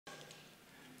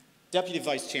Deputy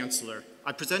Vice-Chancellor,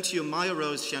 I present to you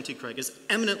Mya-Rose Craig as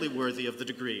eminently worthy of the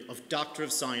degree of Doctor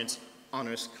of Science,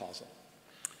 honoris causa.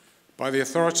 By the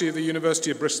authority of the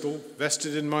University of Bristol,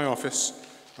 vested in my office,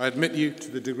 I admit you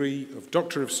to the degree of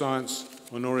Doctor of Science,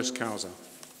 honoris causa.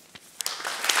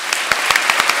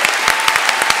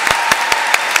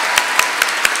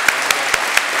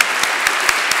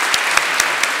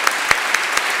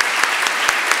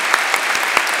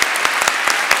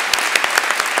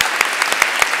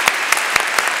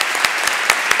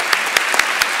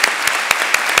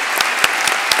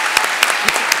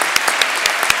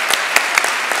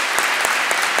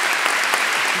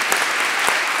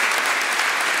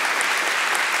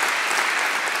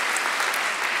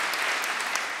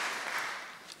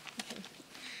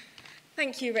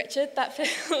 Thank you, Richard. That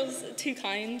feels too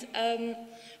kind.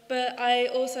 But I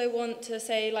also want to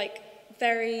say,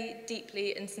 very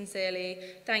deeply and sincerely,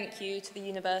 thank you to the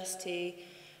university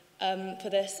for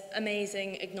this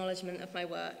amazing acknowledgement of my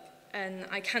work. And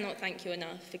I cannot thank you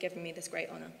enough for giving me this great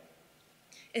honour.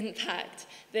 In fact,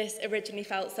 this originally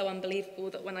felt so unbelievable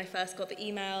that when I first got the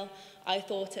email, I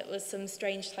thought it was some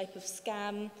strange type of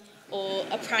scam or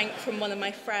a prank from one of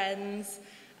my friends.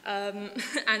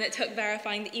 And it took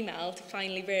verifying the email to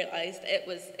finally realise that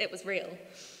it was real.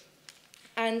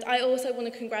 And I also want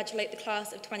to congratulate the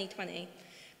class of 2020,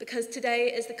 because today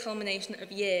is the culmination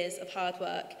of years of hard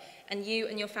work, and you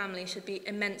and your family should be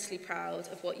immensely proud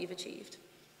of what you've achieved.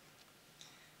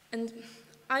 And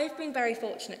I've been very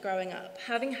fortunate growing up,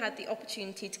 having had the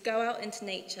opportunity to go out into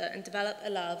nature and develop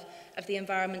a love of the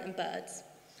environment and birds.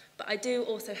 But I do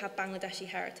also have Bangladeshi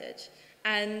heritage.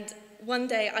 And one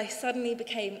day I suddenly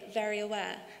became very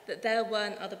aware that there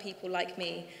weren't other people like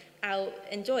me out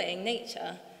enjoying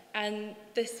nature. And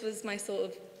this was my sort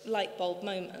of light bulb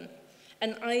moment.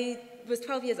 And I was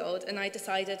 12 years old and I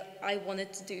decided I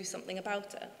wanted to do something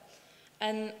about it.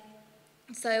 And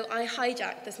so I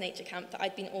hijacked this nature camp that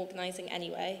I'd been organising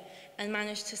anyway and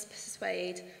managed to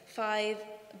persuade 5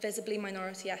 visibly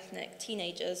minority ethnic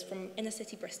teenagers from inner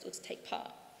city Bristol to take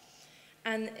part.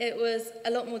 And it was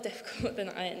a lot more difficult than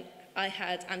I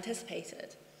had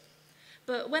anticipated.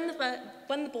 But when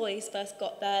the boys first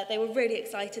got there, they were really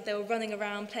excited. They were running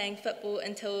around playing football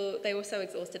until they were so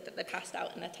exhausted that they passed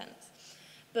out in their tents.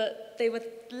 But they were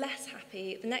less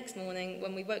happy the next morning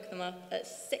when we woke them up at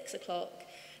 6 o'clock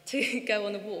to go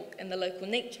on a walk in the local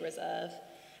nature reserve.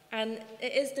 And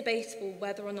it is debatable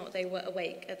whether or not they were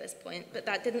awake at this point, but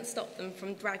that didn't stop them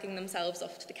from dragging themselves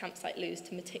off to the campsite loos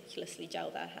to meticulously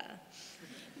gel their hair.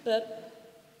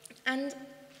 And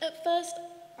at first,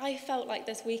 I felt like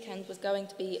this weekend was going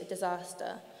to be a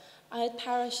disaster. I had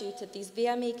parachuted these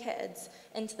VME kids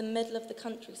into the middle of the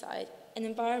countryside, an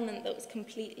environment that was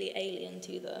completely alien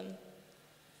to them.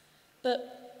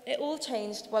 But it all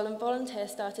changed when a volunteer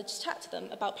started to chat to them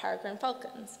about peregrine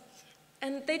falcons.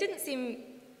 And they didn't seem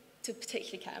to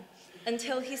particularly care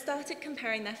until he started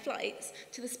comparing their flights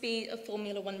to the speed of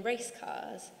Formula 1 race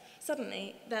cars.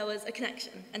 Suddenly, there was a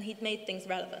connection, and he'd made things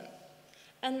relevant.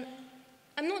 And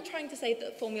I'm not trying to say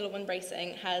that Formula 1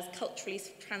 racing has culturally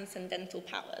transcendental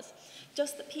powers,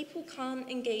 just that people can't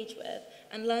engage with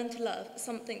and learn to love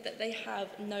something that they have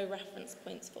no reference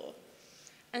points for.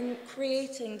 And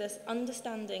creating this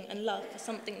understanding and love for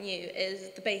something new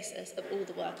is the basis of all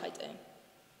the work I do.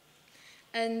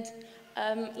 And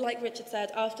like Richard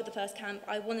said, after the first camp,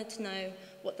 I wanted to know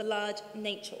what the large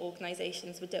nature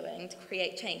organisations were doing to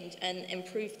create change and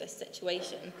improve this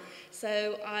situation.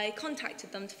 So I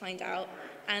contacted them to find out,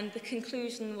 and the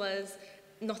conclusion was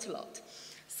not a lot.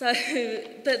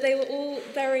 But they were all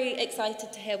very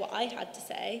excited to hear what I had to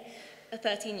say, a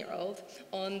 13-year-old,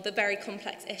 on the very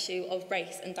complex issue of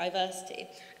race and diversity.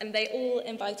 And they all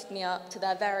invited me up to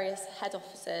their various head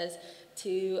offices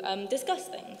to discuss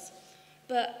things.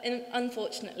 But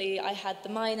unfortunately, I had the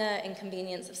minor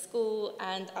inconvenience of school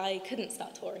and I couldn't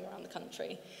start touring around the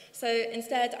country. So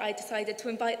instead, I decided to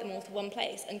invite them all to one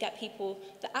place and get people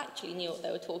that actually knew what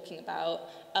they were talking about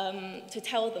to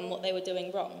tell them what they were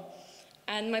doing wrong.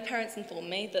 And my parents informed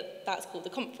me that that's called a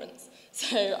conference.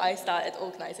 So I started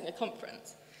organising a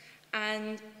conference.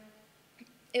 And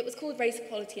it was called Race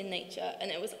Equality in Nature, and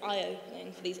it was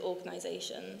eye-opening for these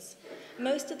organisations.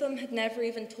 Most of them had never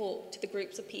even talked to the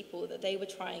groups of people that they were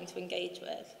trying to engage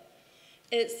with.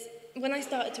 It's when I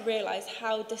started to realise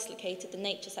how dislocated the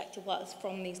nature sector was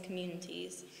from these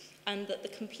communities, and that the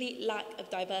complete lack of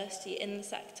diversity in the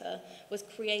sector was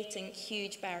creating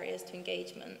huge barriers to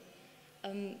engagement.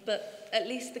 But at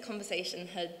least the conversation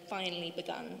had finally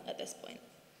begun at this point.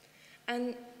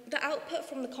 And the output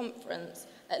from the conference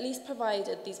at least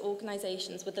provided these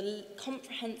organisations with a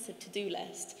comprehensive to-do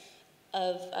list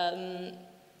of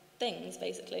things,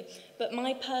 basically. But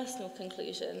my personal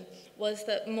conclusion was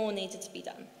that more needed to be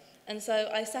done. And so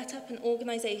I set up an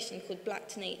organisation called Black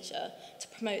to Nature to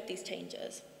promote these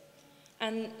changes.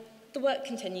 And the work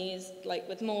continues, like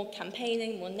with more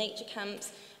campaigning, more nature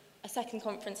camps, a second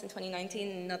conference in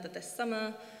 2019 and another this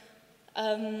summer.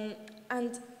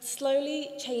 And slowly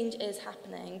change is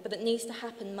happening, but it needs to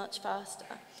happen much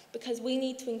faster because we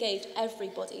need to engage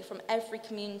everybody from every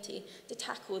community to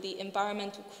tackle the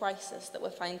environmental crisis that we're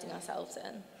finding ourselves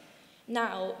in.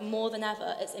 Now, more than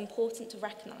ever, it's important to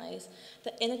recognise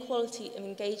that inequality of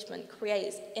engagement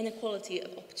creates inequality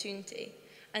of opportunity,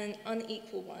 and an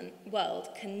unequal world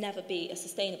can never be a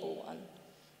sustainable one.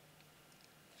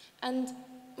 And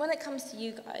when it comes to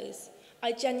you guys,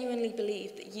 I genuinely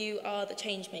believe that you are the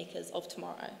change makers of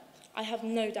tomorrow. I have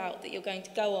no doubt that you're going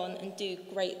to go on and do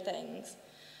great things.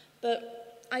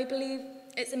 But I believe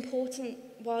it's important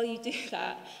while you do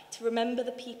that to remember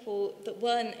the people that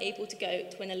weren't able to go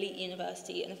to an elite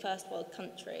university in a first world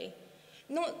country.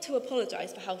 Not to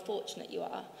apologise for how fortunate you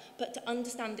are, but to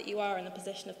understand that you are in a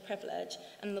position of privilege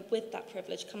and that with that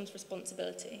privilege comes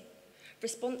responsibility.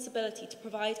 Responsibility to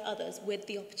provide others with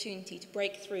the opportunity to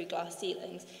break through glass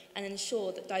ceilings and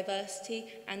ensure that diversity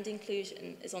and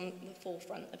inclusion is on the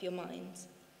forefront of your minds.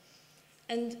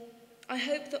 And I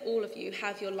hope that all of you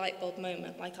have your light bulb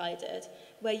moment like I did,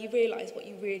 where you realise what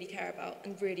you really care about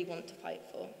and really want to fight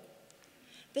for.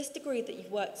 This degree that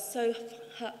you've worked so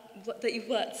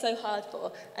hard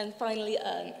for and finally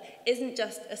earned isn't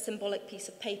just a symbolic piece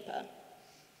of paper.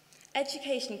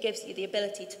 Education gives you the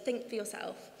ability to think for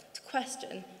yourself, to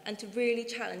question and to really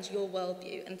challenge your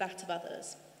worldview and that of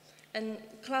others. And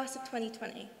class of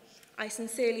 2020, I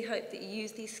sincerely hope that you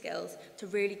use these skills to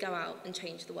really go out and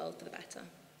change the world for the better.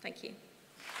 Thank you.